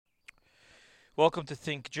Welcome to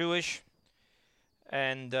Think Jewish.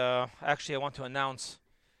 And actually, I want to announce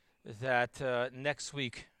that next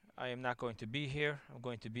week I am not going to be here. I'm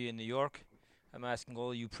going to be in New York. I'm asking all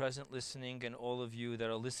of you present listening and all of you that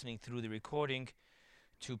are listening through the recording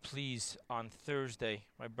to please, on Thursday,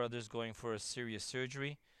 my brother's going for a serious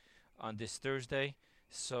surgery on this Thursday.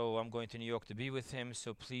 So I'm going to New York to be with him.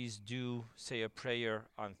 So please do say a prayer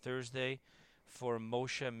on Thursday for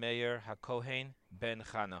Moshe Meir HaKohen Ben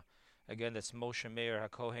Chana. Again, that's Moshe Meir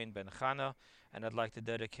HaKohen Ben Chana. And I'd like to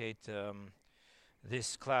dedicate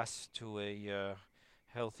this class to a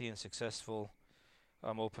healthy and successful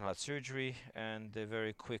open heart surgery and a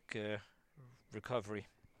very quick recovery.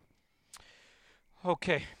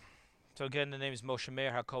 Okay. So again, the name is Moshe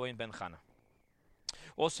Meir HaKohen Ben Chana.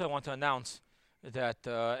 Also, I want to announce that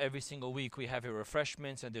every single week we have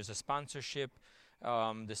refreshments and there's a sponsorship.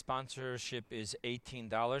 The sponsorship is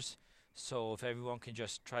 $18. So if everyone can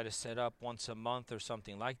just try to set up once a month or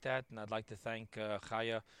something like that. And I'd like to thank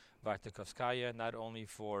Chaya Vartakovskaya not only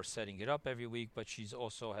for setting it up every week, but she's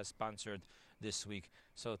also has sponsored this week.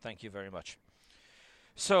 So thank you very much.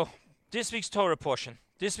 So this week's Torah portion.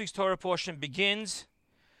 This week's Torah portion begins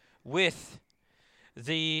with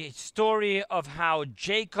the story of how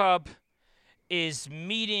Jacob is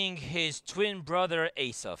meeting his twin brother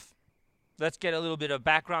Esav. Let's get a little bit of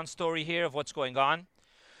background story here of what's going on.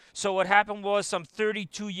 So what happened was some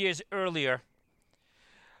 32 years earlier,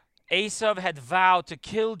 Esav had vowed to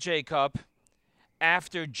kill Jacob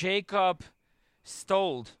after Jacob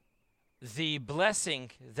stole the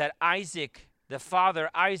blessing that Isaac, the father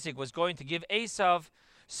Isaac, was going to give Esav.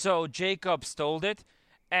 So Jacob stole it.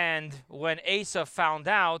 And when Esav found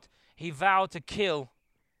out, he vowed to kill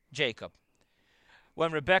Jacob.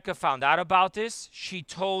 When Rebekah found out about this, she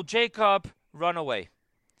told Jacob, run away.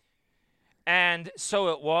 And so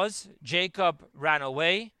it was. Jacob ran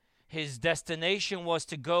away. His destination was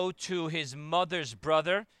to go to his mother's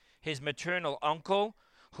brother, his maternal uncle,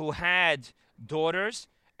 who had daughters,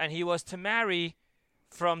 and he was to marry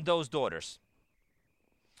from those daughters.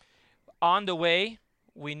 On the way,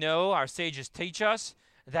 we know, our sages teach us,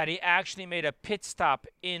 that he actually made a pit stop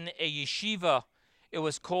in a yeshiva. It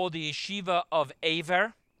was called the Yeshiva of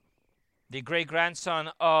Aver, the great-grandson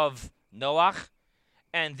of Noach.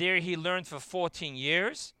 And there he learned for 14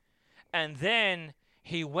 years. And then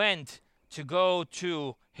he went to go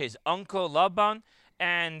to his uncle Laban,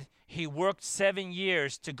 and he worked 7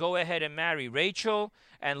 years to go ahead and marry Rachel.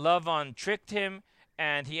 And Laban tricked him,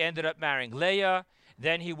 and he ended up marrying Leah.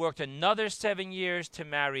 Then he worked another 7 years to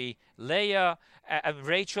marry Rachel,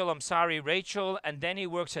 and then he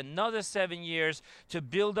works another 7 years to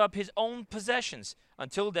build up his own possessions.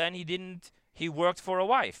 Until then, he worked for a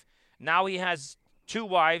wife. Now he has 2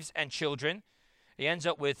 wives and children. He ends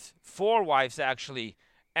up with 4 wives, actually,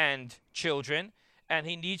 and children, and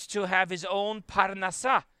he needs to have his own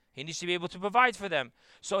parnasah. He needs to be able to provide for them.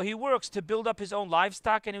 So he works to build up his own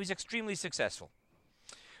livestock, and he was extremely successful.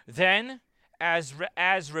 Then, as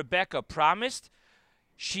Rebekah promised,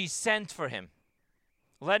 she sent for him,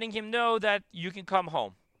 letting him know that you can come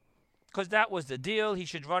home. Because that was the deal. He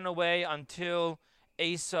should run away until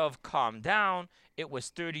Esav calmed down. It was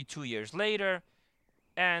 32 years later,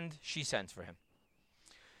 and she sent for him.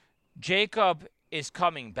 Jacob is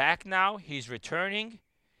coming back now. He's returning.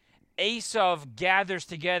 Esav gathers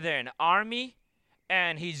together an army,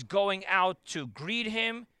 and he's going out to greet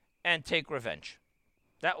him and take revenge.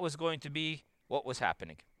 That was going to be what was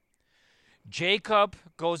happening. Jacob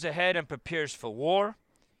goes ahead and prepares for war.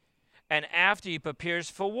 And after he prepares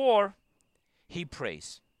for war, he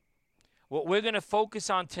prays. What we're going to focus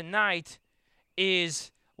on tonight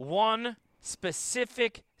is one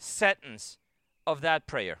specific sentence of that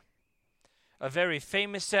prayer. A very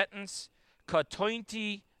famous sentence.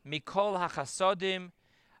 Katointi mikol hachasodim.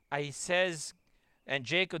 He says, and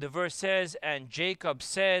Jacob, the verse says, and Jacob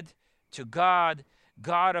said to God,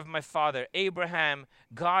 God of my father Abraham,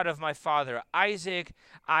 God of my father Isaac,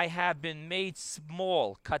 I have been made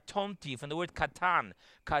small, katonti, from the word katan,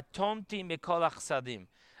 katonti mikol achsadim.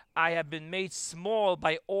 I have been made small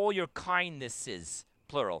by all your kindnesses,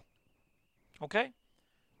 plural. Okay?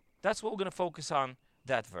 That's what we're going to focus on,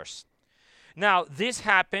 that verse. Now, this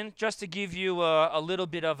happened, just to give you a little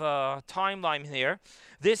bit of a timeline here,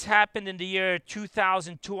 this happened in the year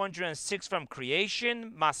 2206 from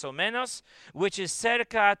creation, más o menos, which is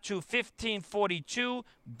cerca to 1542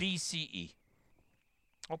 BCE.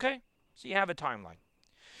 Okay? So you have a timeline.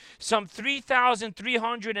 Some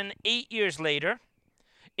 3,308 years later,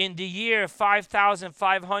 in the year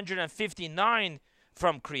 5,559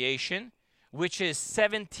 from creation, which is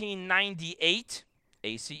 1798,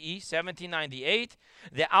 ACE 1798,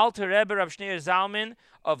 the Alter Rebbe Rav Shneir Zalman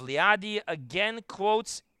of Liadi again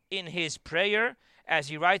quotes in his prayer as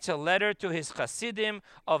he writes a letter to his Hasidim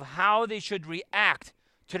of how they should react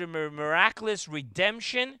to the miraculous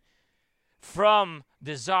redemption from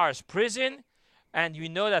the Tsar's prison. And you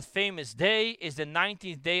know that famous day is the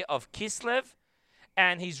 19th day of Kislev.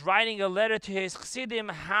 And he's writing a letter to his Chassidim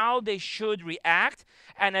how they should react.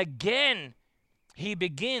 And again, he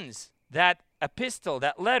begins that epistle,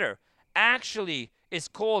 that letter, actually is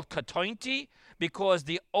called Katointi because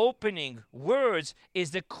the opening words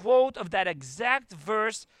is the quote of that exact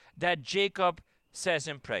verse that Jacob says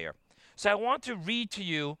in prayer. So I want to read to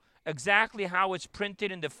you exactly how it's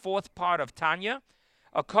printed in the fourth part of Tanya,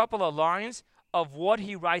 a couple of lines of what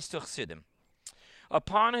he writes to Chassidim.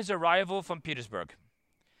 Upon his arrival from Petersburg,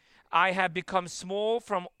 I have become small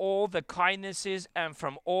from all the kindnesses and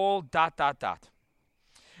from all ...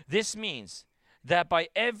 This means that by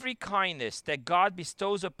every kindness that God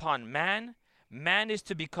bestows upon man, man is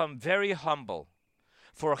to become very humble.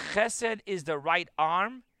 For chesed is the right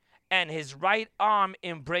arm, and his right arm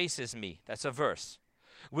embraces me. That's a verse,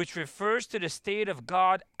 which refers to the state of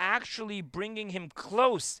God actually bringing him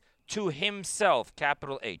close to himself,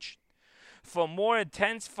 capital H, far more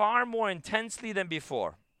intensely than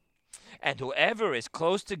before. And whoever is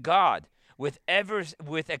close to God with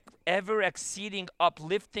ever exceeding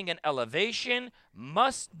uplifting and elevation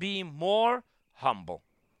must be more humble.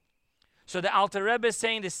 So the Alter Rebbe is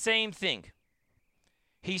saying the same thing.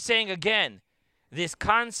 He's saying again this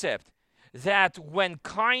concept that when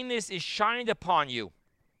kindness is shined upon you,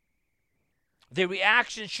 the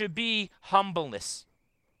reaction should be humbleness.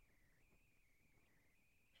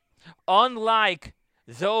 Unlike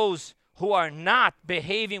those who are not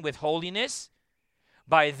behaving with holiness,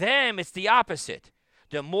 by them it's the opposite.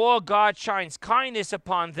 The more God shines kindness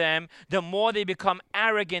upon them, the more they become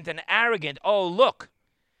arrogant and arrogant. Oh, look,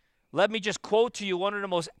 let me just quote to you one of the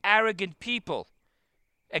most arrogant people.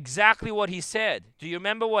 Exactly what he said. Do you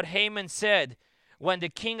remember what Haman said when the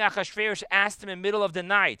king Achashverosh asked him in the middle of the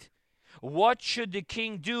night, what should the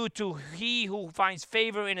king do to he who finds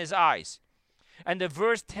favor in his eyes? And the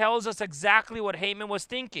verse tells us exactly what Haman was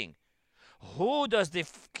thinking. Who does the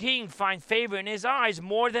king find favor in his eyes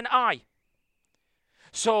more than I?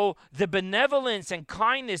 So the benevolence and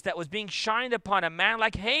kindness that was being shined upon a man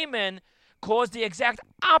like Haman caused the exact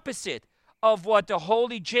opposite of what the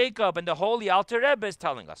holy Jacob and the holy Alter Rebbe is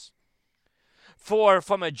telling us. For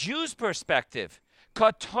from a Jew's perspective,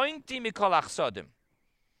 katointi mikol achsodim,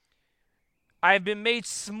 I have been made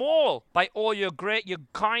small by all your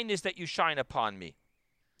kindness that you shine upon me.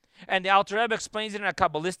 And the Alter Rebbe explains it on a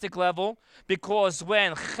Kabbalistic level, because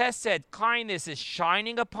when chesed, kindness, is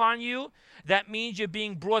shining upon you, that means you're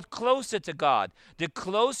being brought closer to God. The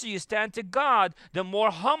closer you stand to God, the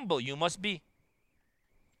more humble you must be.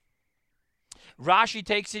 Rashi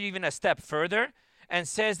takes it even a step further and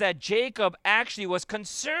says that Jacob actually was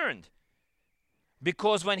concerned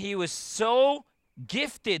because when he was so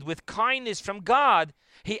gifted with kindness from God,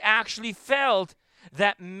 he actually felt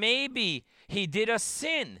that maybe he did a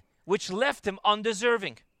sin which left him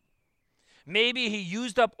undeserving. Maybe he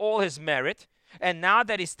used up all his merit, and now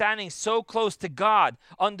that he's standing so close to God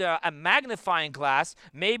under a magnifying glass,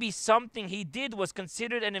 maybe something he did was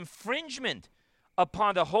considered an infringement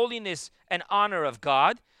upon the holiness and honor of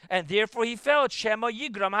God, and therefore he felt Shema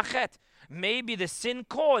Yigram Achet. Maybe the sin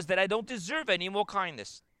caused that I don't deserve any more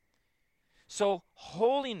kindness. So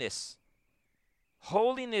holiness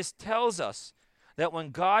tells us that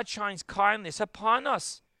when God shines kindness upon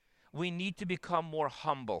us, we need to become more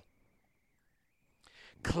humble.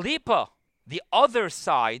 Klipa, the other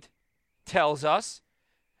side, tells us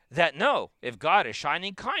that no, if God is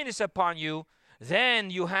shining kindness upon you, then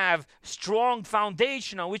you have strong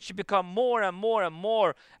foundation on which you become more and more and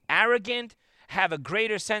more arrogant, have a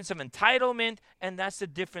greater sense of entitlement, and that's the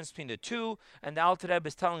difference between the two. And the Alter Rebbe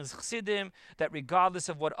is telling his Chassidim that regardless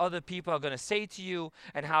of what other people are going to say to you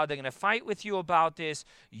and how they're going to fight with you about this,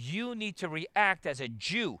 you need to react as a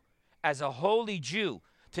Jew, as a holy Jew,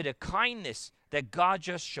 to the kindness that God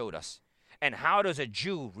just showed us. And how does a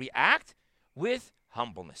Jew react? With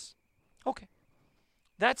humbleness. Okay.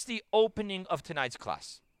 That's the opening of tonight's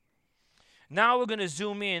class. Now we're going to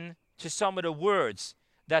zoom in to some of the words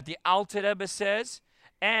that the Alter Rebbe says,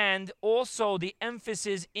 and also the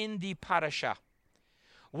emphasis in the parasha.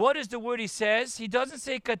 What is the word he says? He doesn't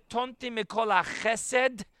say katonti mikol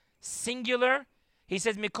chesed, singular. He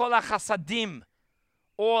says mikol chasadim,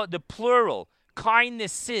 or the plural,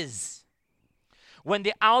 kindnesses. When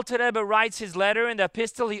the Alter Rebbe writes his letter in the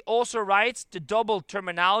epistle, he also writes the double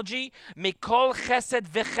terminology, mikol chesed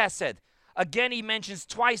v'chesed. again he mentions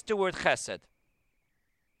twice the word chesed.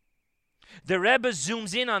 The Rebbe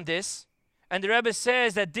zooms in on this, and the Rebbe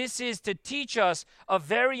says that this is to teach us a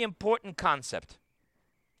very important concept.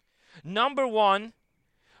 Number one,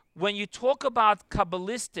 when you talk about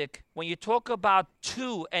Kabbalistic, when you talk about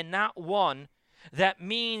two and not one, that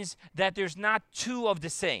means that there's not two of the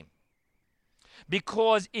same.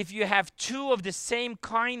 Because if you have two of the same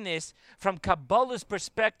kindness, from Kabbalah's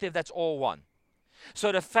perspective, that's all one.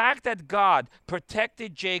 So the fact that God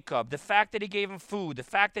protected Jacob, the fact that he gave him food, the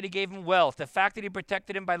fact that he gave him wealth, the fact that he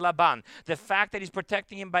protected him by Laban, the fact that he's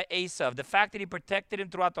protecting him by Esav, the fact that he protected him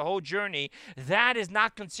throughout the whole journey, that is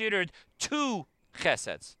not considered two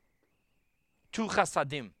cheseds, two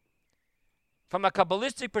chasadim. From a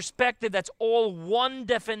Kabbalistic perspective, that's all one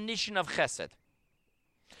definition of chesed.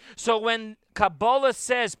 So when Kabbalah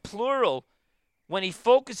says plural, when he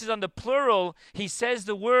focuses on the plural, he says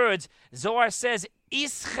the words, Zohar says,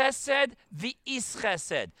 is chesed v'is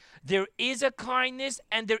chesed. There is a kindness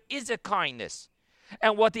and there is a kindness.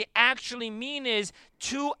 And what they actually mean is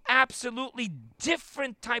two absolutely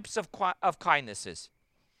different types of kindnesses.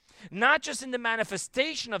 Not just in the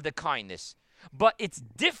manifestation of the kindness, but it's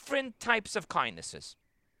different types of kindnesses.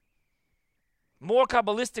 More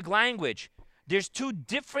Kabbalistic language. There's two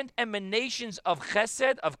different emanations of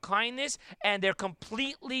chesed, of kindness, and they're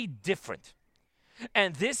completely different.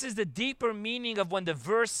 And this is the deeper meaning of when the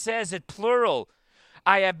verse says it plural.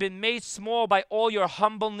 I have been made small by all your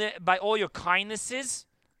humbleness, by all your kindnesses.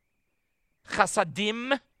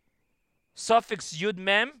 Chasadim, suffix yud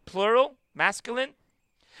mem, plural, masculine.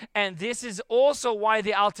 And this is also why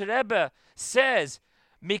the Alter Rebbe says,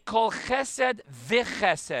 mikol chesed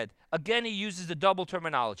v'chesed. Again, he uses the double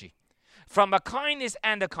terminology. From a kindness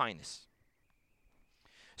and a kindness.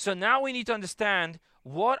 So now we need to understand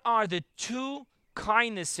what are the two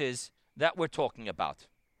kindnesses that we're talking about.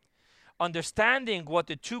 Understanding what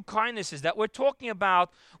the two kindnesses that we're talking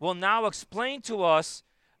about will now explain to us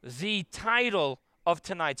the title of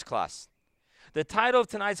tonight's class. The title of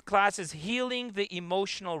tonight's class is Healing the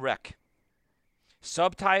Emotional Wreck.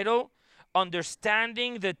 Subtitle,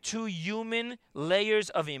 Understanding the Two Human Layers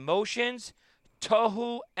of Emotions,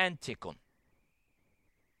 Tohu and Tikkun.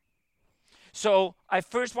 So I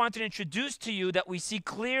first want to introduce to you that we see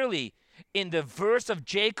clearly in the verse of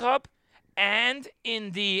Jacob and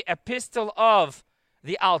in the epistle of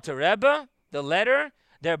the Alter Rebbe, the letter,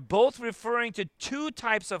 they're both referring to two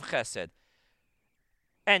types of chesed.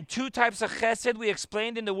 And two types of chesed, we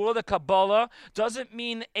explained in the world of Kabbalah, doesn't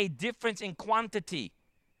mean a difference in quantity.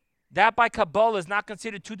 That by Kabbalah is not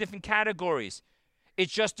considered two different categories.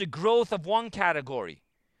 It's just the growth of one category.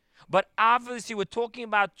 But obviously, we're talking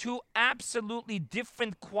about two absolutely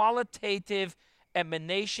different qualitative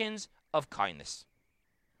emanations of kindness.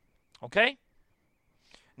 Okay?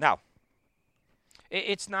 Now,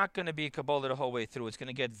 it's not going to be Kabbalah the whole way through. It's going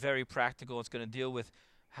to get very practical. It's going to deal with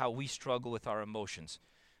how we struggle with our emotions.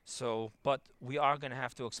 So, but we are going to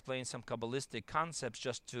have to explain some Kabbalistic concepts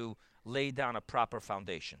just to lay down a proper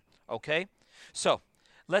foundation. Okay? So,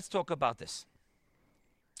 let's talk about this.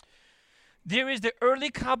 There is the early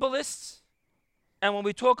Kabbalists, and when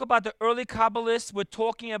we talk about the early Kabbalists, we're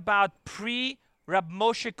talking about pre-Rab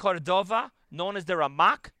Moshe Cordova, known as the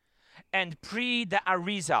Ramak, and pre the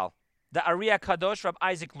Arizal, the Ari Kadosh, Rab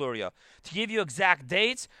Isaac Luria. To give you exact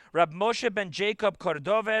dates, Rab Moshe ben Jacob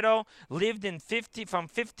Cordovero lived from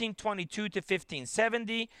 1522 to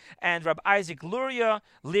 1570, and Rab Isaac Luria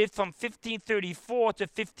lived from 1534 to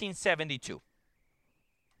 1572.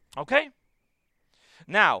 Okay?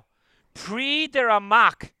 Now, pre the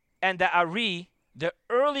Ramak and the Ari, the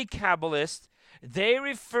early Kabbalists, they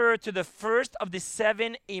refer to the first of the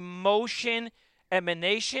seven emotion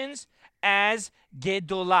emanations as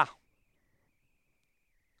Gedolah,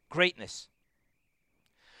 greatness.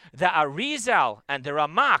 The Arizal and the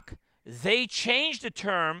Ramak, they changed the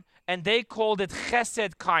term and they called it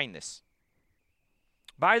Chesed, kindness.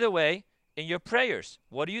 By the way, in your prayers,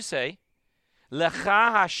 what do you say?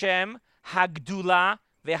 Lecha Hashem Hagdula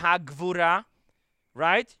V'Hagvura,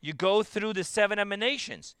 right? You go through the seven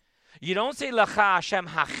emanations. You don't say Lecha Hashem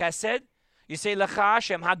HaChesed, you say Lecha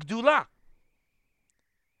Hashem Hagdula.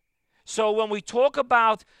 So when we talk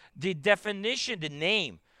about the definition, the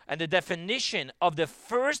name, and the definition of the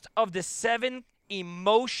first of the seven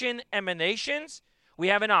emotion emanations, we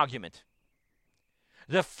have an argument.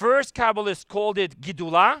 The first Kabbalist called it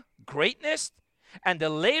Gidula, greatness, and the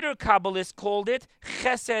later Kabbalist called it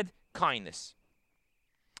Chesed, kindness.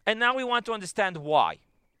 And now we want to understand why.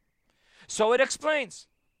 So it explains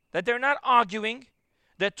that they're not arguing,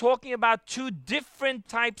 they're talking about two different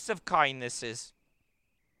types of kindnesses.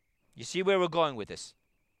 You see where we're going with this?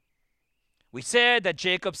 We said that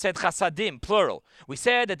Jacob said chasadim, plural. We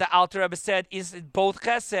said that the Alter Rebbe said is both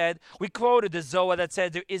chesed. We quoted the Zohar that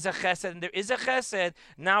said there is a chesed and there is a chesed.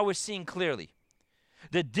 Now we're seeing clearly.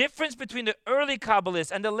 The difference between the early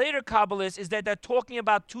Kabbalists and the later Kabbalists is that they're talking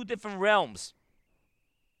about two different realms.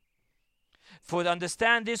 To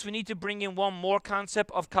understand this, we need to bring in one more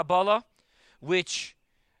concept of Kabbalah, which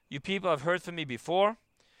you people have heard from me before.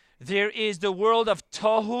 There is the world of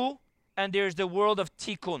Tohu and there's the world of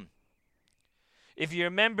Tikkun. If you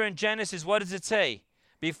remember in Genesis, what does it say?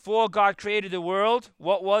 Before God created the world,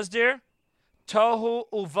 what was there? Tohu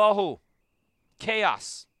uvahu,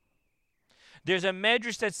 chaos. There's a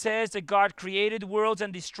medrash that says that God created worlds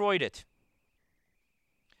and destroyed it.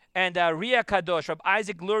 And Ria Kadosh, Rabbi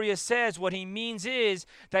Isaac Luria says what he means is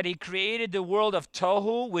that he created the world of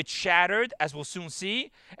Tohu, which shattered, as we'll soon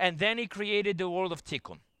see, and then he created the world of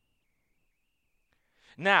Tikkun.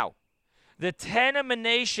 Now, the 10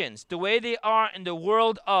 emanations, the way they are in the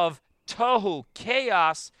world of Tohu,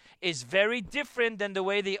 chaos, is very different than the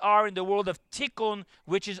way they are in the world of Tikkun,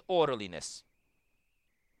 which is orderliness.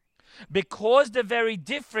 Because they're very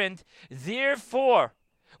different, therefore,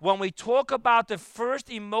 when we talk about the first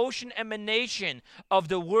emotion emanation of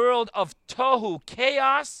the world of Tohu,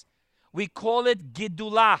 chaos, we call it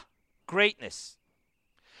Gidulah, greatness.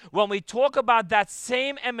 When we talk about that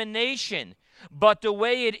same emanation, but the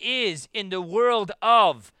way it is in the world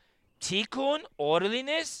of Tikkun,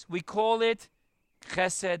 orderliness, we call it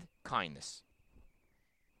Chesed, kindness.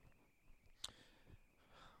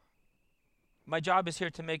 My job is here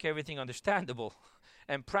to make everything understandable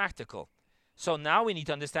and practical. So now we need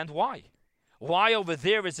to understand why. Why over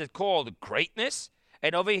there is it called greatness,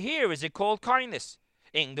 and over here is it called kindness?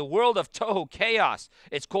 In the world of Tohu, chaos,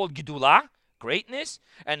 it's called Gedulah, greatness,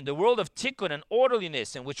 and in the world of Tikkun and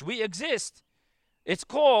orderliness in which we exist, it's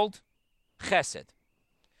called Chesed.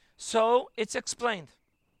 So it's explained.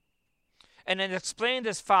 And it's explained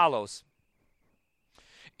as follows.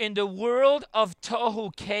 In the world of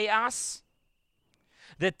Tohu, chaos,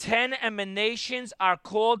 the 10 emanations are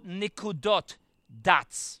called nikudot,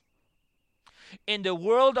 dots. In the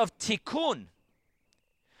world of Tikkun,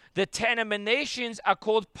 the 10 emanations are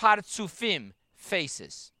called partsufim,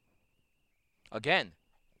 faces. Again,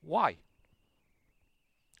 why?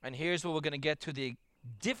 And here's where we're going to get to the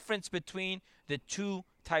difference between the two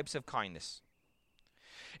types of kindness.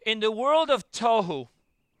 In the world of Tohu,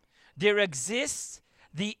 there exists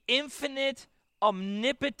the infinite,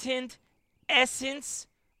 omnipotent essence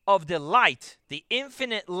of the light, the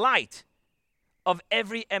infinite light of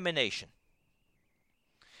every emanation.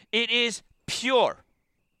 It is pure.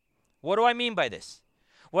 What do I mean by this?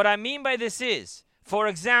 What I mean by this is, for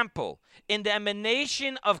example, in the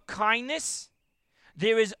emanation of kindness,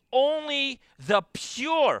 there is only the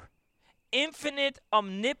pure, infinite,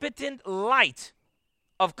 omnipotent light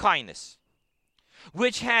of kindness,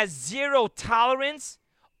 which has zero tolerance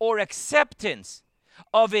or acceptance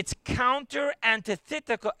of its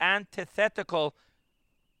antithetical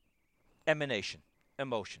emanation,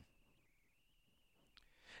 emotion.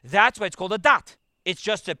 That's why it's called a dot. It's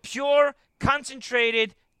just a pure,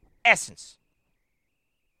 concentrated essence.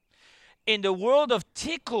 In the world of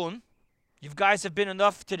Tikkun, you guys have been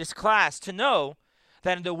enough to this class to know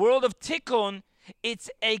that in the world of Tikkun, it's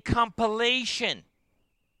a compilation.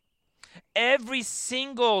 Every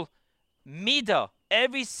single midah,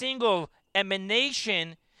 every single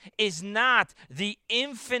emanation is not the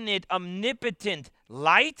infinite, omnipotent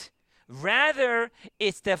light. Rather,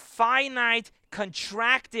 it's the finite,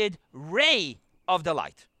 contracted ray of the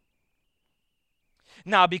light.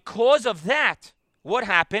 Now, because of that, what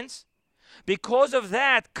happens? Because of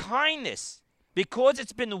that, kindness, because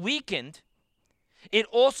it's been weakened, it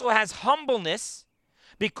also has humbleness.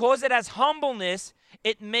 Because it has humbleness,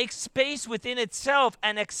 it makes space within itself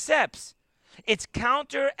and accepts its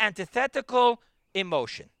antithetical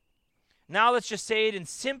emotion. Now let's just say it in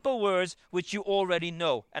simple words which you already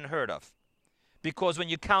know and heard of. Because when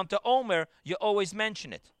you count the Omer, you always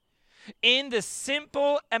mention it. In the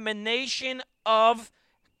simple emanation of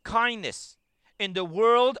kindness, in the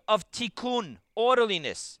world of tikkun,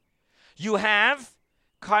 orderliness, you have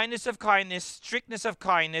kindness of kindness, strictness of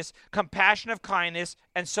kindness, compassion of kindness,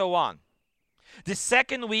 and so on. The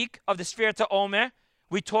second week of the Sfirta Omer,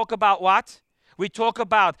 we talk about what? We talk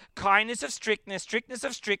about kindness of strictness, strictness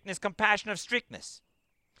of strictness, compassion of strictness.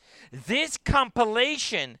 This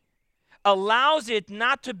compilation allows it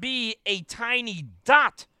not to be a tiny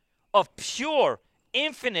dot of pure,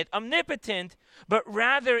 infinite, omnipotent, but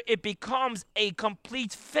rather it becomes a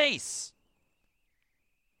complete face.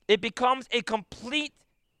 It becomes a complete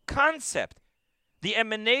concept. The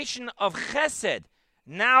emanation of chesed,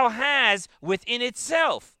 now has within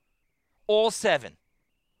itself all 7.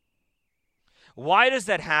 Why does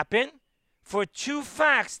that happen? For 2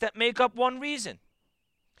 facts that make up one reason.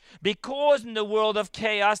 Because in the world of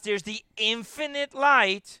chaos, there's the infinite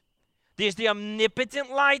light, there's the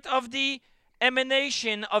omnipotent light of the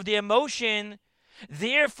emanation of the emotion.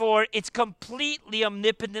 Therefore, it's completely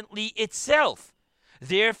omnipotently itself.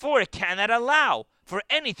 Therefore, it cannot allow for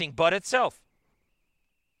anything but itself.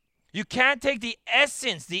 You can't take the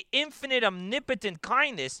essence, the infinite omnipotent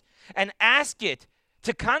kindness, and ask it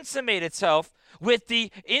to consummate itself with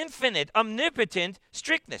the infinite omnipotent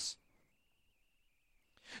strictness.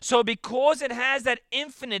 So because it has that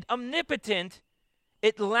infinite omnipotent,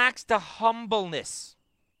 it lacks the humbleness.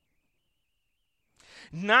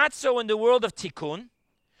 Not so in the world of tikkun,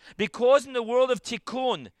 because in the world of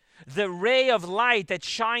tikkun, the ray of light that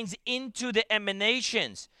shines into the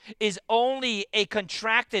emanations is only a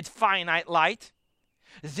contracted finite light.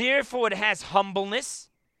 Therefore, it has humbleness.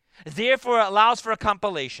 Therefore, it allows for a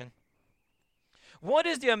compilation. What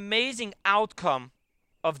is the amazing outcome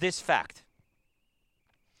of this fact?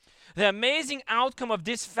 The amazing outcome of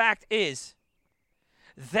this fact is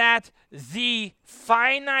that the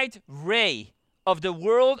finite ray of the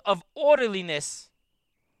world of orderliness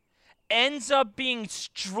ends up being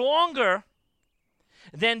stronger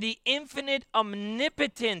than the infinite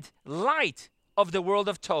omnipotent light of the world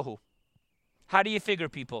of tohu. How do you figure,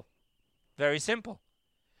 people? Very simple.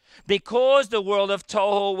 Because the world of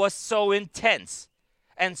tohu was so intense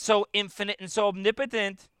and so infinite and so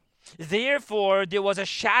omnipotent, therefore there was a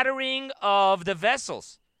shattering of the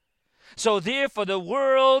vessels. So therefore the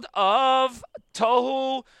world of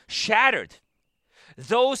tohu shattered.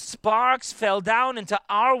 Those sparks fell down into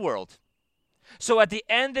our world. So at the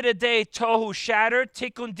end of the day, tohu shattered,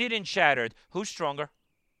 tikkun didn't shatter. Who's stronger?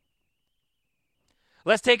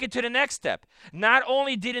 Let's take it to the next step. Not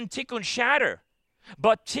only didn't tikkun shatter,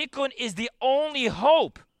 but tikkun is the only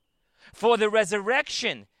hope for the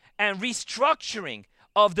resurrection and restructuring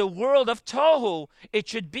of the world of tohu. It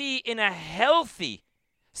should be in a healthy,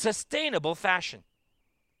 sustainable fashion.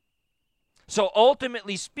 So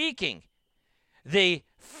ultimately speaking, the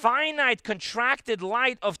finite contracted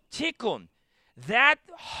light of tikkun, that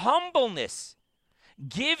humbleness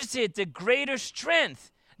gives it the greater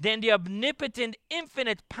strength than the omnipotent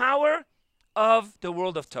infinite power of the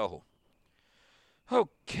world of tohu.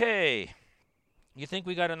 Okay. You think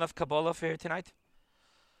we got enough Kabbalah for here tonight?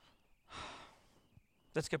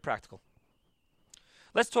 Let's get practical.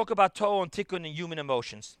 Let's talk about tohu and tikkun and human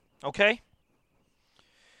emotions. Okay?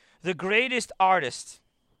 The greatest artists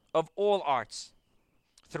of all arts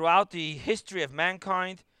throughout the history of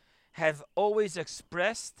mankind have always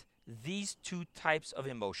expressed these 2 types of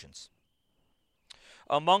emotions.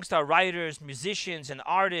 Amongst our writers, musicians, and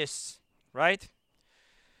artists, right?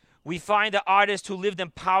 We find the artists who lived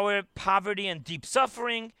in poverty and deep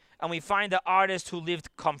suffering, and we find the artists who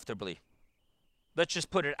lived comfortably. Let's just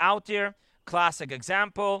put it out there. Classic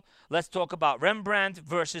example. Let's talk about Rembrandt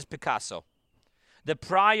versus Picasso. The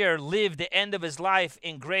prior lived the end of his life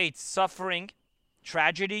in great suffering,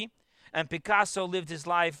 tragedy, and Picasso lived his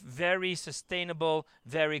life very sustainable,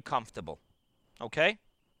 very comfortable. Okay?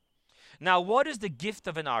 Now, what is the gift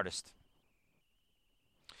of an artist?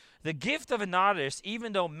 The gift of an artist,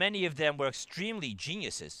 even though many of them were extremely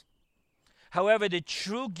geniuses, however, the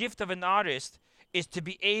true gift of an artist is to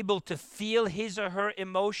be able to feel his or her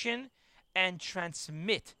emotion and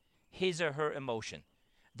transmit his or her emotion.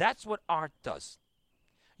 That's what art does.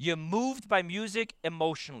 You're moved by music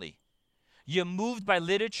emotionally. You're moved by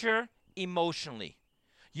literature emotionally.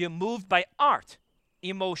 You're moved by art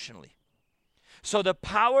emotionally. So the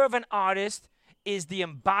power of an artist is the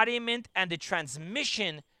embodiment and the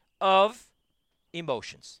transmission of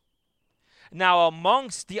emotions. Now,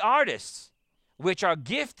 amongst the artists, which are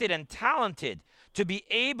gifted and talented to be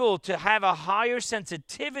able to have a higher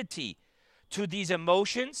sensitivity to these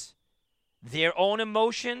emotions, their own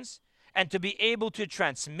emotions, and to be able to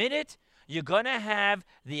transmit it, you're going to have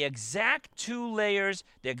the exact 2 layers,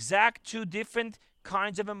 the exact 2 different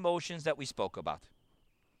kinds of emotions that we spoke about.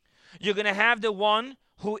 You're going to have the one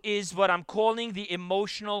who is what I'm calling the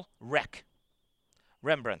emotional wreck,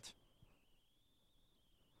 Rembrandt.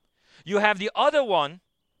 You have the other one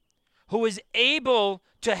who is able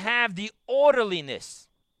to have the orderliness.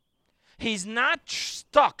 He's not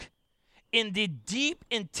stuck in the deep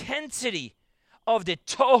intensity of the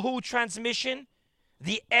tohu transmission,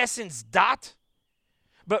 the essence dot,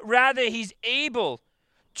 but rather he's able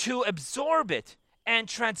to absorb it and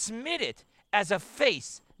transmit it as a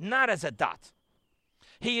face, not as a dot.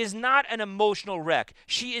 He is not an emotional wreck.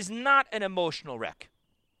 She is not an emotional wreck.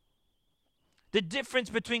 the difference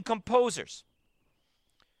between composers.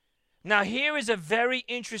 Now, here is a very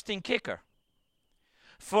interesting kicker.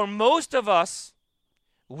 For most of us,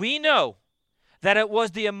 we know that it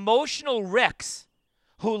was the emotional wrecks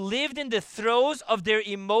who lived in the throes of their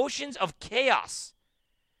emotions of chaos,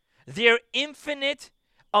 their infinite,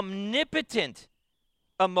 omnipotent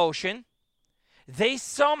emotion. They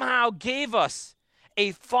somehow gave us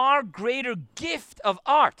a far greater gift of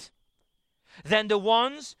art than the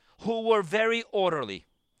ones who were very orderly.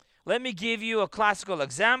 Let me give you a classical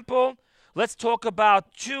example. Let's talk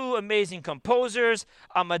about two amazing composers,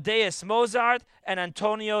 Amadeus Mozart and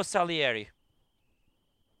Antonio Salieri.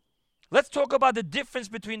 Let's talk about the difference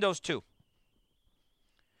between those two.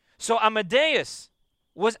 So Amadeus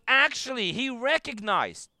was actually, he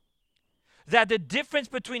recognized that the difference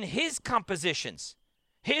between his compositions,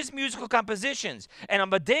 his musical compositions, and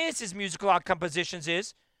Amadeus's musical compositions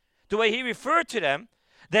is, the way he referred to them,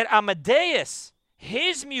 that Amadeus,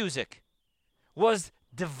 his music, was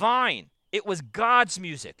divine. It was God's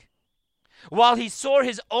music. While he saw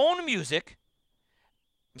his own music,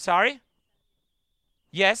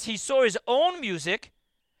 Yes, he saw his own music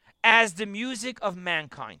as the music of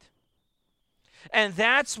mankind. And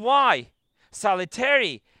that's why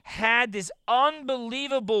Salieri had this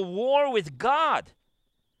unbelievable war with God.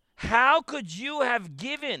 How could you have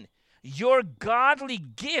given your godly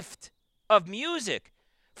gift of music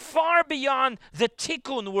far beyond the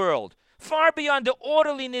tikkun world, far beyond the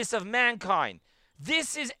orderliness of mankind?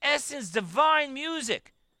 This is essence divine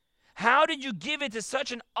music. How did you give it to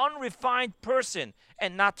such an unrefined person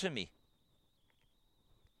and not to me?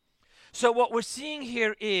 So what we're seeing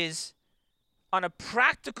here is, on a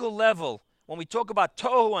practical level, when we talk about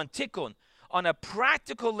tohu and tikkun, on a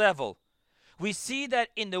practical level, we see that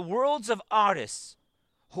in the worlds of artists,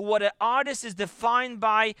 what an artist is defined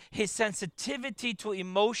by his sensitivity to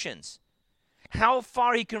emotions, how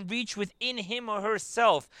far he can reach within him or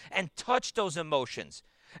herself and touch those emotions,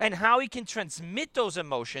 and how he can transmit those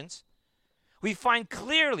emotions, we find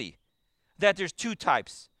clearly that there's two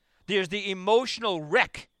types. There's the emotional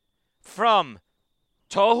wreck from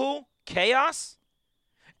tohu, chaos,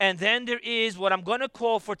 and then there is what I'm going to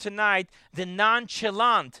call for tonight the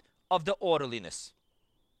nonchalant of the orderliness.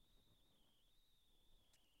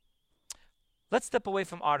 Let's step away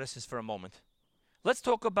from artists for a moment. Let's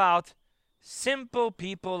talk about simple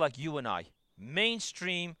people like you and I,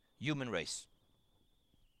 mainstream human race.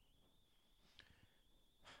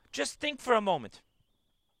 Just think for a moment.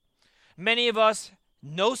 Many of us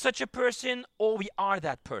know such a person, or we are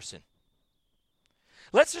that person.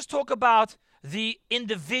 Let's just talk about the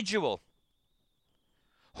individual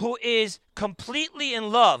who is completely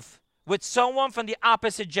in love with someone from the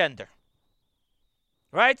opposite gender.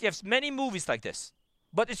 Right? You have many movies like this,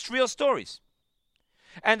 but it's real stories.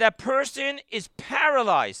 And that person is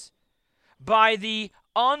paralyzed by the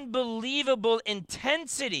unbelievable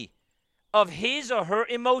intensity of his or her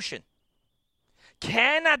emotion.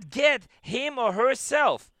 Cannot get him or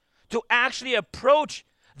herself to actually approach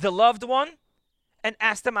the loved one and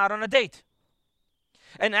ask them out on a date.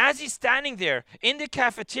 And as he's standing there in the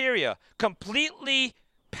cafeteria, completely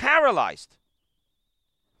paralyzed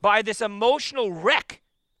by this emotional wreck,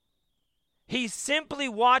 he simply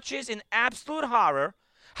watches in absolute horror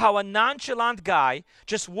how a nonchalant guy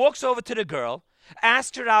just walks over to the girl,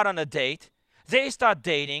 asks her out on a date, they start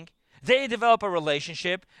dating, they develop a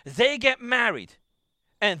relationship, they get married.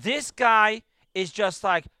 And this guy is just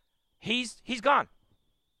like, he's gone.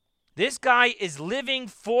 This guy is living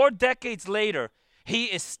 4 decades later. He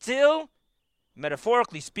is still,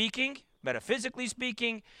 metaphorically speaking, metaphysically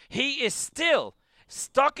speaking, he is still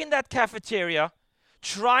stuck in that cafeteria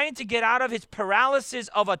trying to get out of his paralysis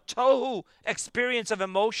of a tohu experience of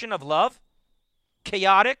emotion of love,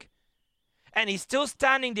 chaotic, and he's still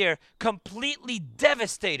standing there completely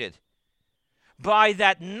devastated by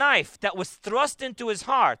that knife that was thrust into his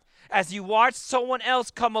heart as he watched someone else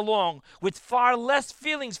come along with far less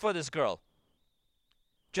feelings for this girl.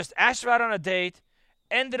 Just asked her out on a date,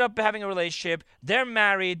 ended up having a relationship, they're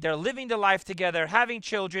married, they're living their life together, having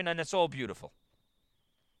children, and it's all beautiful.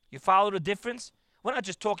 You follow the difference? We're not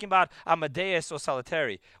just talking about Amadeus or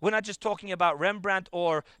Salieri. We're not just talking about Rembrandt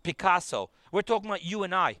or Picasso. We're talking about you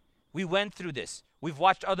and I. We went through this. We've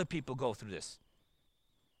watched other people go through this.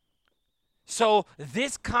 So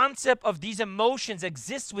this concept of these emotions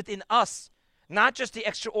exists within us, not just the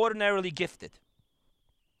extraordinarily gifted.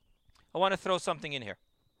 I want to throw something in here.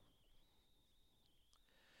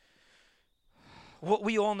 What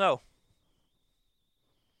we all know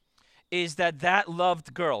is that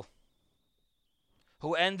loved girl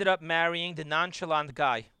who ended up marrying the nonchalant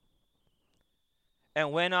guy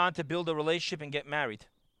and went on to build a relationship and get married,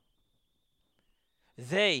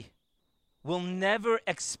 they will never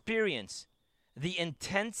experience the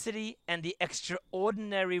intensity and the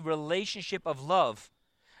extraordinary relationship of love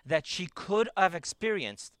that she could have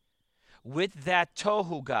experienced with that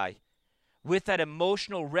tohu guy, with that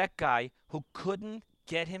emotional wreck guy who couldn't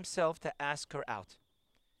get himself to ask her out.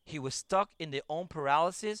 He was stuck in the own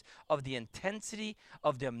paralysis of the intensity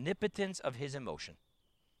of the omnipotence of his emotion.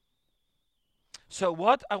 So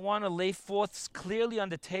what I want to lay forth clearly on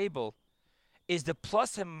the table is the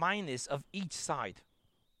plus and minus of each side.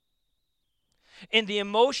 In the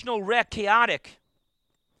emotional wreck, chaotic,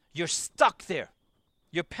 you're stuck there.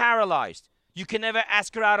 You're paralyzed. You can never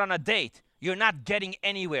ask her out on a date. You're not getting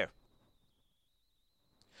anywhere.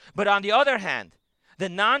 But on the other hand, the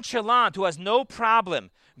nonchalant who has no problem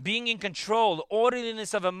being in control,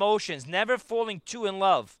 orderliness of emotions, never falling too in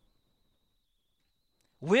love,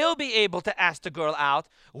 will be able to ask the girl out,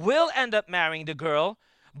 will end up marrying the girl,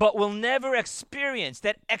 but will never experience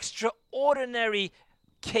that extraordinary,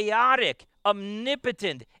 chaotic,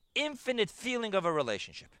 omnipotent, infinite feeling of a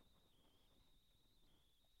relationship.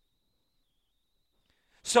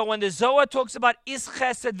 So when the Zohar talks about is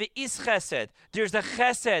chesed ve'is chesed, there's the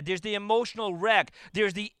chesed, there's the emotional wreck,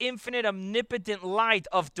 there's the infinite omnipotent light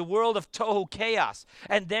of the world of tohu chaos,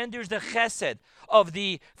 and then there's the chesed of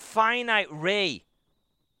the finite ray,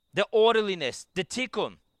 the orderliness, the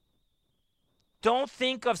tikkun. Don't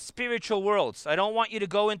think of spiritual worlds. I don't want you to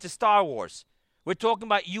go into Star Wars. We're talking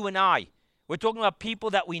about you and I. We're talking about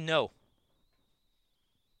people that we know.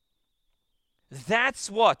 That's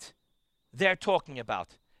what they're talking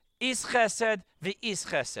about. Is chesed ve'is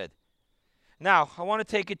chesed. Now, I want to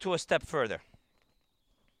take it to a step further.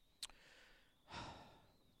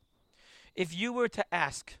 If you were to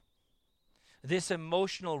ask this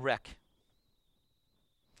emotional wreck,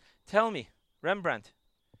 tell me, Rembrandt,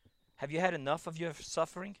 have you had enough of your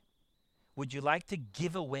suffering? Would you like to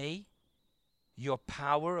give away your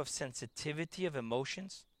power of sensitivity of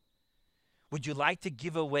emotions? Would you like to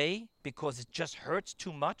give away because it just hurts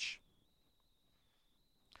too much?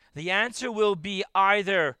 The answer will be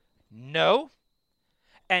either no,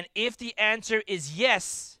 and if the answer is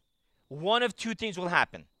yes, one of two things will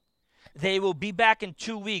happen. They will be back in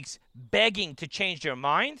 2 weeks begging to change their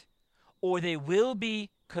mind, or they will be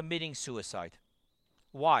committing suicide.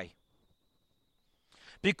 Why?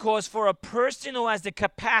 Because for a person who has the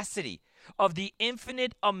capacity of the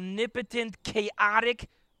infinite, omnipotent, chaotic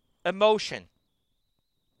emotion,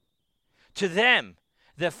 to them,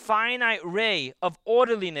 the finite ray of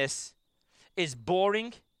orderliness is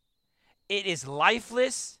boring, it is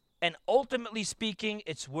lifeless, and ultimately speaking,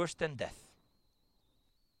 it's worse than death.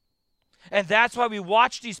 And that's why we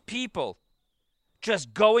watch these people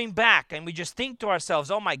just going back and we just think to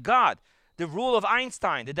ourselves, oh my God, the rule of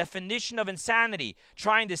Einstein, the definition of insanity,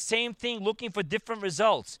 trying the same thing, looking for different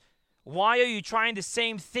results. Why are you trying the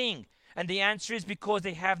same thing? And the answer is because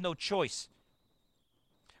they have no choice.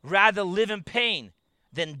 Rather live in pain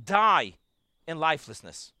than die in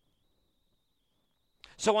lifelessness.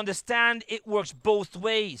 So understand it works both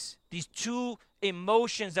ways. These two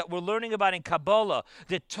emotions that we're learning about in Kabbalah,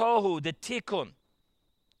 the tohu, the tikkun.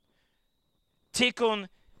 Tikkun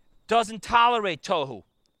doesn't tolerate tohu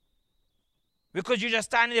because you're just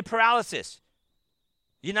standing in paralysis.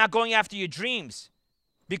 You're not going after your dreams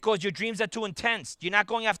because your dreams are too intense. You're not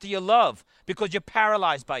going after your love because you're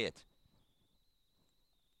paralyzed by it.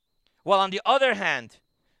 While on the other hand,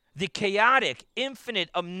 the chaotic, infinite,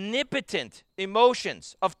 omnipotent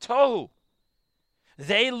emotions of tohu,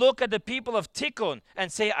 they look at the people of tikkun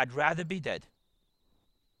and say, I'd rather be dead.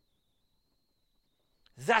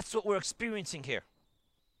 That's what we're experiencing here.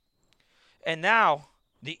 And now,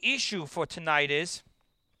 the issue for tonight is,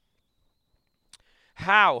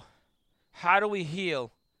 how do we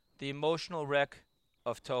heal the emotional wreck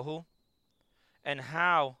of tohu? And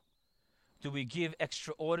how do we give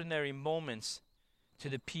extraordinary moments to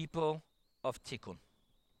the people of tikkun?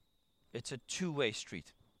 It's a two-way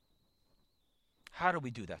street. How do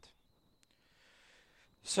we do that?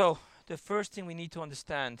 So, the first thing we need to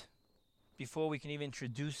understand before we can even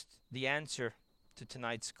introduce the answer to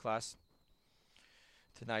tonight's class,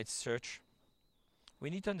 tonight's search, we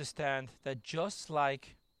need to understand that just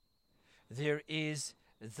like there is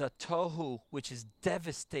the tohu, which is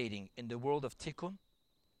devastating in the world of tikkun,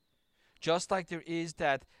 just like there is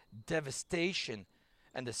that devastation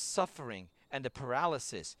and the suffering and the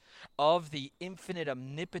paralysis of the infinite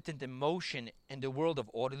omnipotent emotion in the world of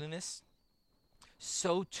orderliness,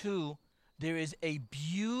 so too there is a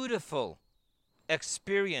beautiful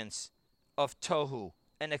experience of tohu,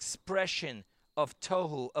 an expression of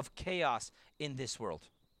tohu, of chaos in this world.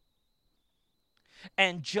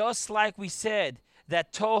 And just like we said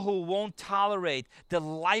that tohu won't tolerate the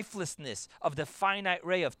lifelessness of the finite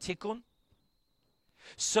ray of tikkun,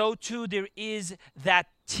 so too there is that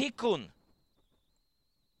tikkun,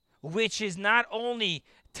 which is not only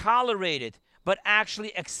tolerated, but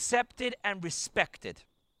actually accepted and respected.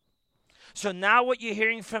 So now what you're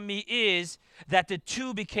hearing from me is that the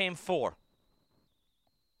two became four.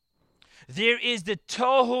 There is the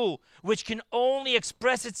tohu, which can only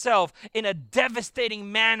express itself in a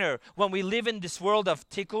devastating manner when we live in this world of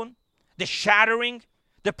tikkun, the shattering,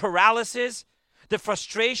 the paralysis, the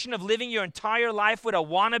frustration of living your entire life with a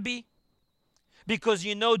wannabe, because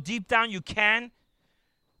you know deep down you can,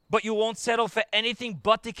 but you won't settle for anything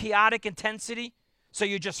but the chaotic intensity, so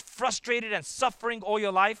you're just frustrated and suffering all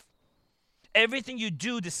your life. Everything you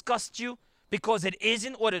do disgusts you because it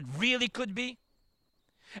isn't what it really could be.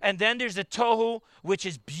 And then there's the tohu, which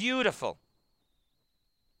is beautiful.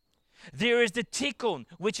 There is the tikkun,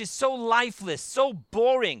 which is so lifeless, so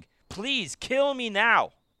boring. Please kill me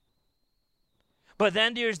now. But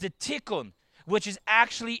then there's the tikkun, which is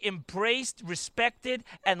actually embraced, respected,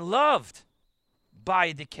 and loved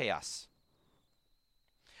by the chaos.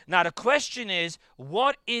 Now the question is,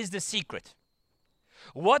 what is the secret?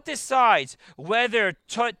 What decides whether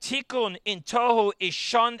tikkun in tohu is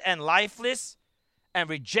shunned and lifeless and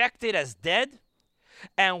rejected as dead?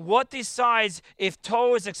 And what decides if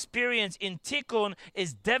tohu's experience in tikkun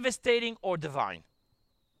is devastating or divine?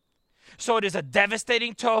 So there's a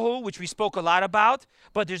devastating tohu, which we spoke a lot about,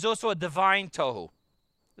 but there's also a divine tohu,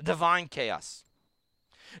 divine chaos.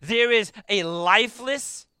 There is a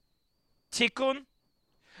lifeless tikkun,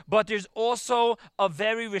 but there's also a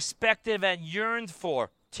very respected and yearned for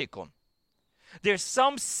tikkun. There's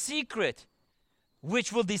some secret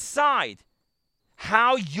which will decide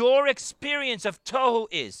how your experience of tohu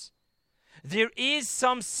is. There is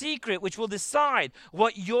some secret which will decide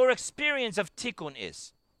what your experience of tikkun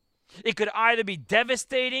is. It could either be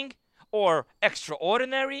devastating or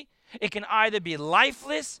extraordinary. It can either be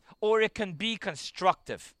lifeless or it can be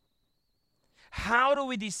constructive. How do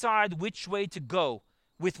we decide which way to go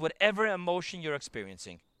with whatever emotion you're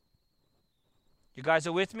experiencing? You guys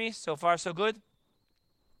are with me? So far, so good?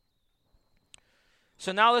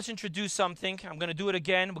 So now let's introduce something. I'm going to do it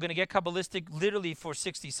again. We're going to get Kabbalistic literally for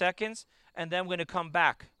 60 seconds, and then we're going to come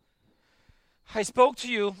back. I spoke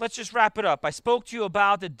to you, let's just wrap it up. I spoke to you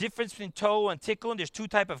about the difference between tohu and tikkun. There's two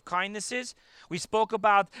types of kindnesses. We spoke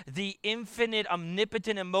about the infinite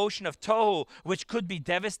omnipotent emotion of tohu, which could be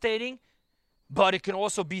devastating, but it can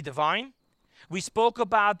also be divine. We spoke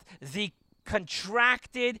about the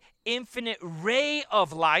contracted infinite ray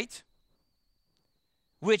of light,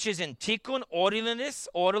 which is in tikkun,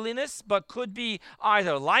 orderliness, but could be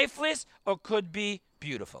either lifeless or could be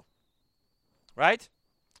beautiful. Right?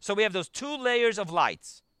 So we have those two layers of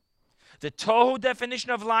lights. The tohu definition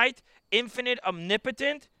of light, infinite,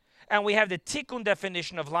 omnipotent, and we have the tikkun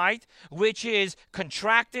definition of light, which is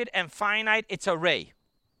contracted and finite. It's a ray.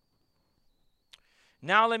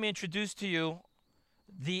 Now let me introduce to you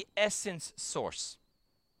the essence source.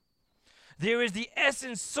 There is the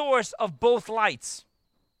essence source of both lights.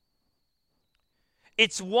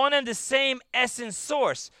 It's one and the same essence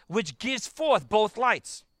source which gives forth both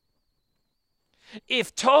lights.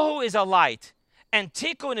 If tohu is a light and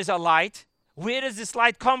tikkun is a light, where does this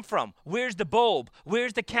light come from? Where's the bulb?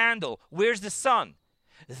 Where's the candle? Where's the sun?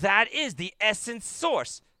 That is the essence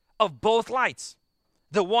source of both lights.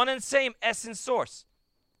 The one and same essence source.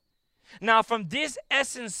 Now from this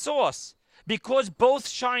essence source, because both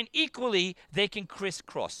shine equally, they can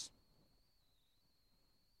crisscross.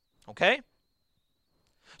 Okay?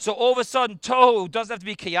 So all of a sudden, tohu doesn't have to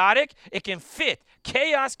be chaotic. It can fit.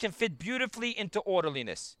 Chaos can fit beautifully into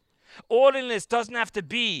orderliness. Orderliness doesn't have to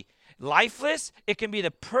be lifeless. It can be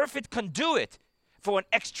the perfect conduit for an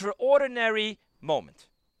extraordinary moment.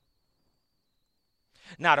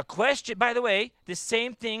 Now the question, by the way, the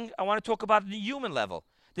same thing I want to talk about at the human level.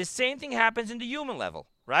 The same thing happens in the human level,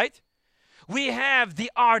 right? We have the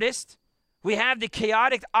artist. We have the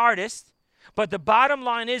chaotic artist. But the bottom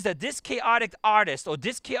line is that this chaotic artist or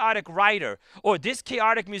this chaotic writer or this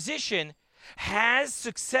chaotic musician has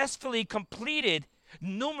successfully completed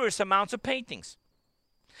numerous amounts of paintings,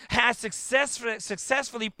 has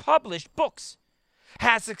successfully published books,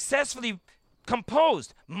 has successfully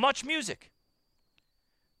composed much music.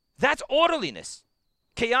 That's orderliness.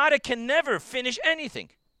 Chaotic can never finish anything.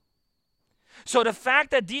 So the fact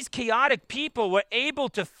that these chaotic people were able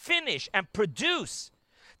to finish and produce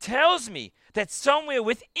tells me that somewhere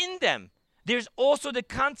within them, there's also the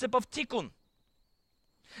concept of tikkun.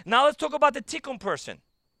 Now let's talk about the tikkun person.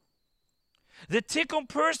 The tikkun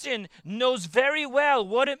person knows very well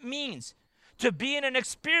what it means to be in an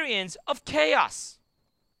experience of chaos.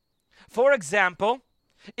 For example,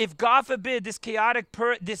 if God forbid this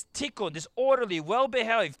this tikkun, this orderly,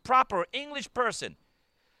 well-behaved, proper English person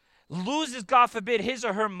loses, God forbid, his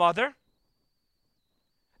or her mother,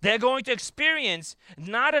 they're going to experience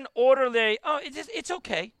not an orderly, it's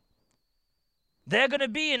okay. They're going to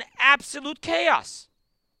be in absolute chaos.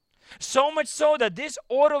 So much so that this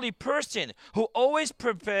orderly person who always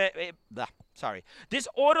this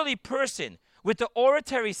orderly person with the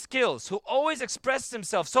oratory skills who always expresses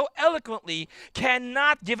himself so eloquently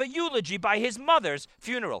cannot give a eulogy by his mother's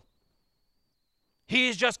funeral. He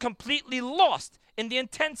is just completely lost in the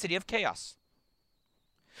intensity of chaos.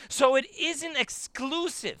 So it isn't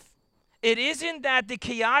exclusive. It isn't that the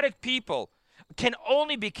chaotic people can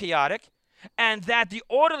only be chaotic and that the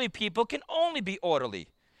orderly people can only be orderly.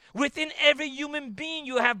 Within every human being,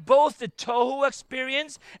 you have both the tohu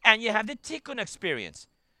experience and you have the tikkun experience.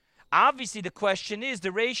 Obviously, the question is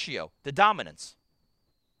the ratio, the dominance.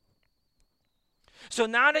 So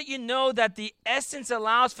now that you know that the essence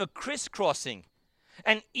allows for crisscrossing,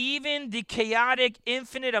 and even the chaotic,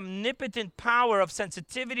 infinite, omnipotent power of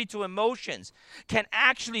sensitivity to emotions can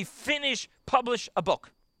actually publish a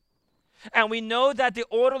book. And we know that the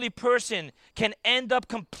orderly person can end up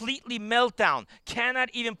completely meltdown, cannot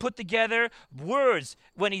even put together words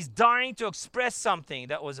when he's dying to express something.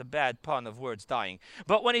 That was a bad pun of words, dying.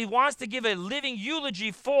 But when he wants to give a living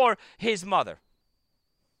eulogy for his mother.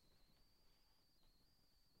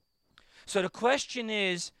 So the question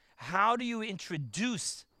is, how do you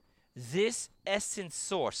introduce this essence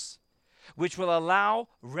source, which will allow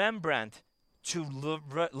Rembrandt to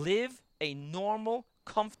live a normal,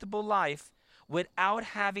 comfortable life without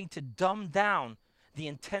having to dumb down the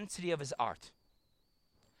intensity of his art?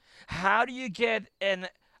 How do you get an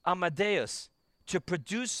Amadeus to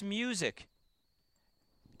produce music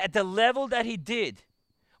at the level that he did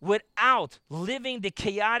without living the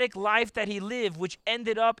chaotic life that he lived, which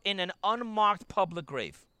ended up in an unmarked public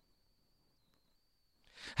grave?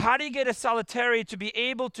 How do you get a Solitaire to be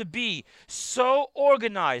able to be so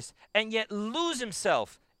organized and yet lose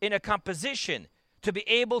himself in a composition to be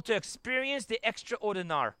able to experience the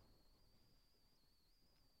extraordinary?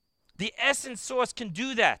 The essence source can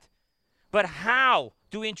do that. But how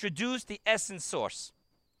do we introduce the essence source?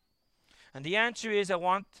 And the answer is, I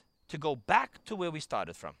want to go back to where we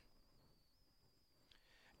started from.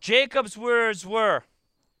 Jacob's words were,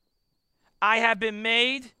 I have been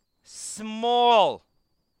made small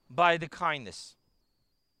by the kindness.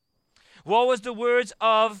 What was the words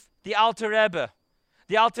of the Alter Rebbe?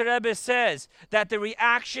 The Alter Rebbe says that the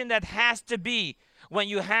reaction that has to be when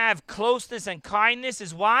you have closeness and kindness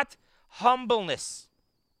is what? Humbleness.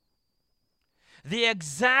 The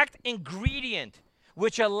exact ingredient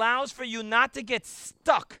which allows for you not to get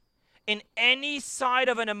stuck in any side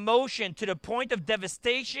of an emotion to the point of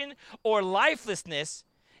devastation or lifelessness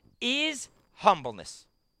is humbleness.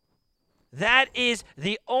 That is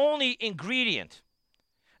the only ingredient.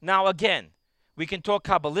 Now again, we can talk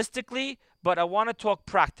Kabbalistically, but I want to talk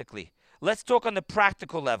practically. Let's talk on the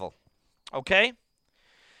practical level, okay?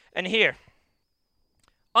 And here,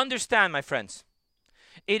 understand, my friends,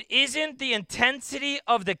 it isn't the intensity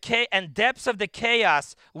of the and depths of the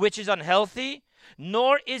chaos which is unhealthy,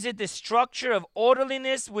 nor is it the structure of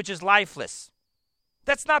orderliness which is lifeless.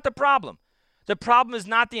 That's not the problem. The problem is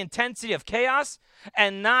not the intensity of chaos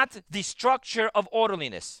and not the structure of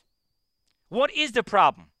orderliness. What is the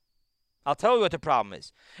problem? I'll tell you what the problem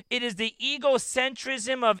is. It is the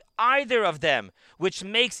egocentrism of either of them, which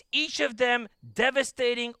makes each of them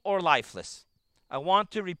devastating or lifeless. I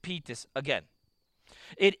want to repeat this again.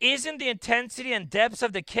 It isn't the intensity and depths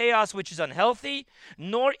of the chaos which is unhealthy,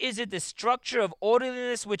 nor is it the structure of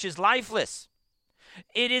orderliness which is lifeless.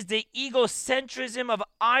 It is the egocentrism of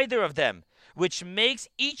either of them, which makes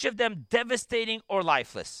each of them devastating or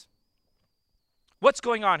lifeless. What's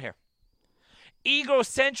going on here?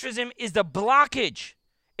 Egocentrism is the blockage.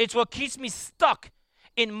 It's what keeps me stuck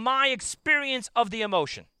in my experience of the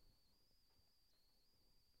emotion.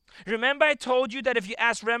 Remember I told you that if you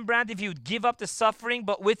asked Rembrandt if he would give up the suffering,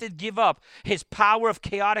 but with it give up his power of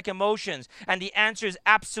chaotic emotions, and the answer is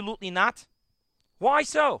absolutely not? Why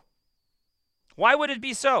so? Why would it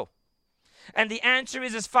be so? And the answer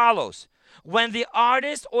is as follows. When the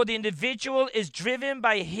artist or the individual is driven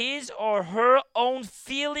by his or her own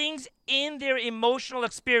feelings in their emotional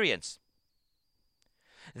experience,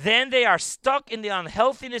 then they are stuck in the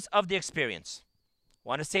unhealthiness of the experience.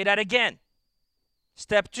 Want to say that again.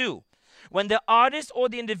 Step 2. When the artist or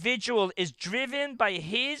the individual is driven by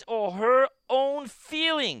his or her own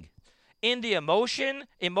feeling in the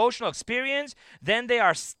emotional experience, then they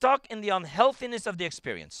are stuck in the unhealthiness of the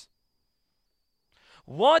experience.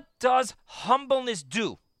 What does humbleness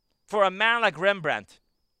do for a man like Rembrandt?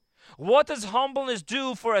 What does humbleness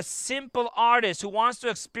do for a simple artist who wants to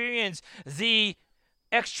experience the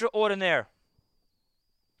extraordinary?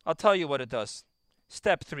 I'll tell you what it does.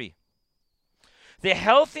 Step 3. The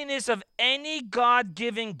healthiness of any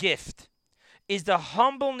God-given gift is the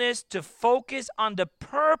humbleness to focus on the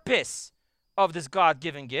purpose of this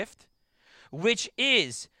God-given gift, which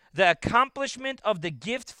is the accomplishment of the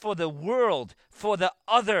gift for the world, for the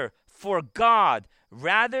other, for God,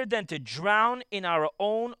 rather than to drown in our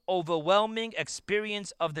own overwhelming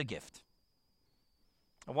experience of the gift.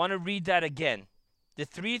 I want to read that again. The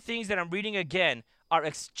 3 things that I'm reading again are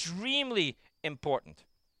extremely important,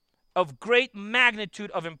 of great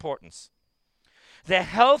magnitude of importance. The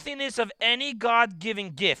healthiness of any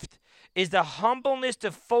God-given gift is the humbleness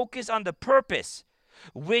to focus on the purpose,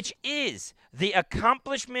 which is the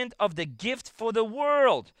accomplishment of the gift for the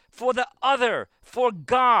world, for the other, for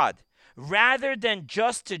God, rather than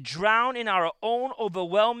just to drown in our own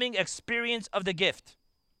overwhelming experience of the gift.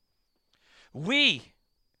 We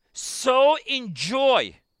so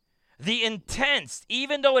enjoy the intense,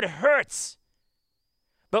 even though it hurts,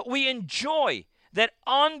 but we enjoy that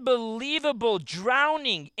unbelievable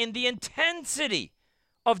drowning in the intensity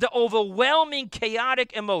of the overwhelming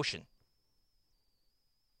chaotic emotion.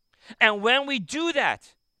 And when we do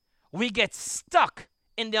that, we get stuck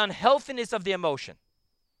in the unhealthiness of the emotion.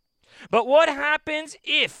 But what happens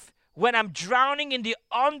if, when I'm drowning in the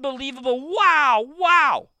unbelievable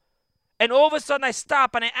wow, and all of a sudden I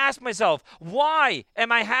stop and I ask myself, why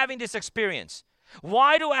am I having this experience?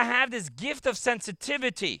 Why do I have this gift of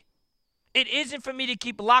sensitivity? It isn't for me to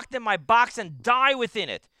keep locked in my box and die within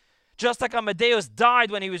it. Just like Amadeus died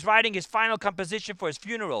when he was writing his final composition for his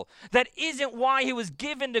funeral. That isn't why he was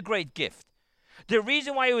given the great gift. The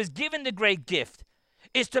reason why he was given the great gift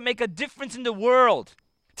is to make a difference in the world,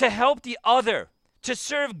 to help the other, to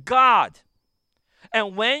serve God.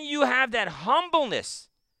 And when you have that humbleness,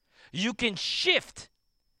 you can shift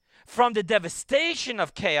from the devastation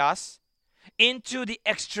of chaos into the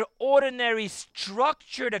extraordinary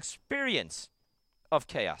structured experience of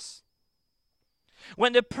chaos.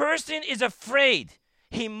 When the person is afraid,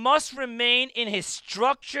 he must remain in his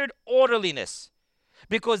structured orderliness,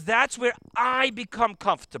 because that's where I become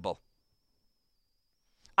comfortable.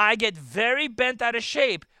 I get very bent out of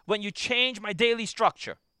shape when you change my daily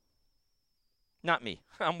structure. Not me.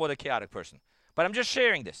 I'm more the chaotic person. But I'm just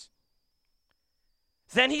sharing this.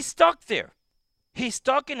 Then he's stuck there. He's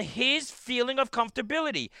stuck in his feeling of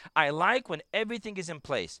comfortability. I like when everything is in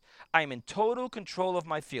place. I'm in total control of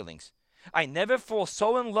my feelings. I never fall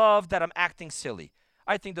so in love that I'm acting silly.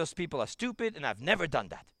 I think those people are stupid, and I've never done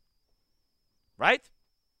that. Right?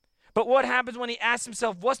 But what happens when he asks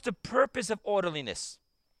himself, what's the purpose of orderliness?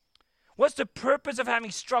 What's the purpose of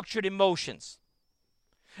having structured emotions?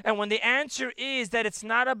 And when the answer is that it's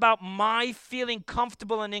not about my feeling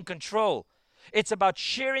comfortable and in control, it's about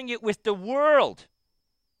sharing it with the world.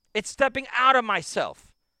 It's stepping out of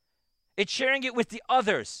myself. It's sharing it with the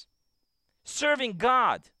others. Serving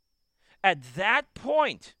God. At that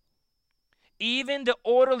point, even the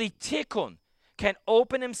orderly tikkun can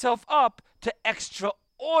open himself up to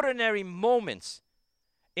extraordinary moments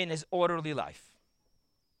in his orderly life.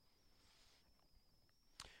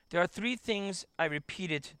 There are 3 things I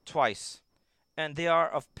repeated twice, and they are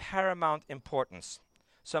of paramount importance.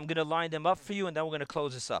 So I'm going to line them up for you, and then we're going to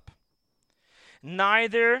close this up.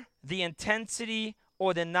 Neither the intensity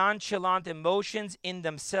or the nonchalant emotions in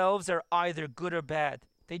themselves are either good or bad.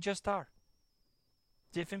 They just are.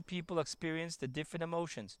 Different people experience the different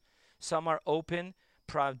emotions. Some are open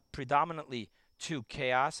predominantly to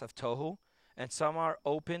chaos of tohu, and some are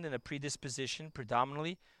open in a predisposition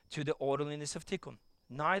predominantly to the orderliness of tikkun.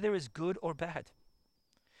 Neither is good or bad.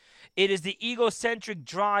 It is the egocentric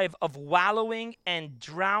drive of wallowing and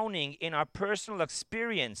drowning in our personal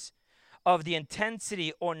experience of the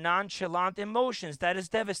intensity or nonchalant emotions that is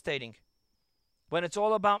devastating. When it's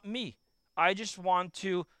all about me, I just want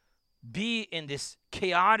to be in this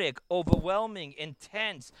chaotic, overwhelming,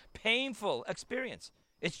 intense, painful experience.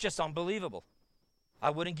 It's just unbelievable. I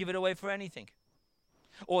wouldn't give it away for anything.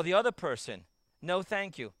 Or the other person, no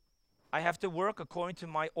thank you. I have to work according to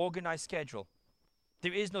my organized schedule.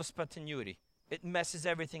 There is no spontaneity. It messes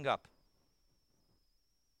everything up.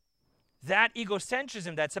 That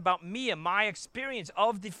egocentrism that's about me and my experience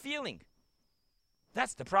of the feeling,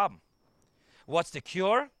 that's the problem. What's the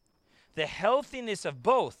cure? The healthiness of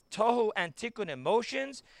both tohu and tikkun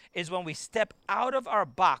emotions is when we step out of our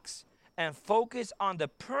box and focus on the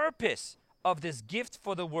purpose of this gift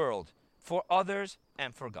for the world, for others,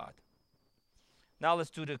 and for God. Now let's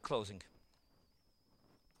do the closing.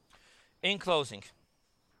 In closing,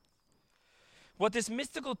 what this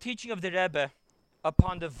mystical teaching of the Rebbe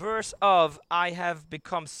upon the verse of I have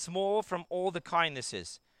become small from all the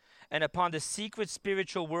kindnesses, and upon the secret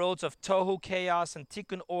spiritual worlds of tohu, chaos, and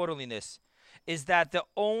tikkun, orderliness, is that the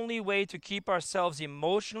only way to keep ourselves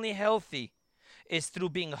emotionally healthy is through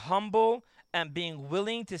being humble and being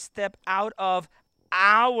willing to step out of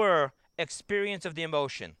our experience of the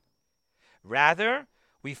emotion. Rather,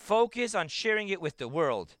 we focus on sharing it with the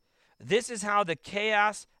world. This is how the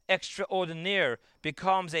chaos extraordinaire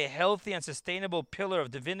becomes a healthy and sustainable pillar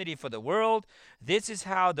of divinity for the world. This is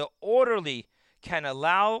how the orderly can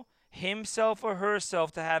allow himself or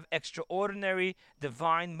herself to have extraordinary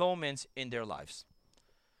divine moments in their lives.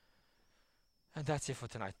 And that's it for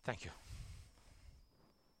tonight. Thank you.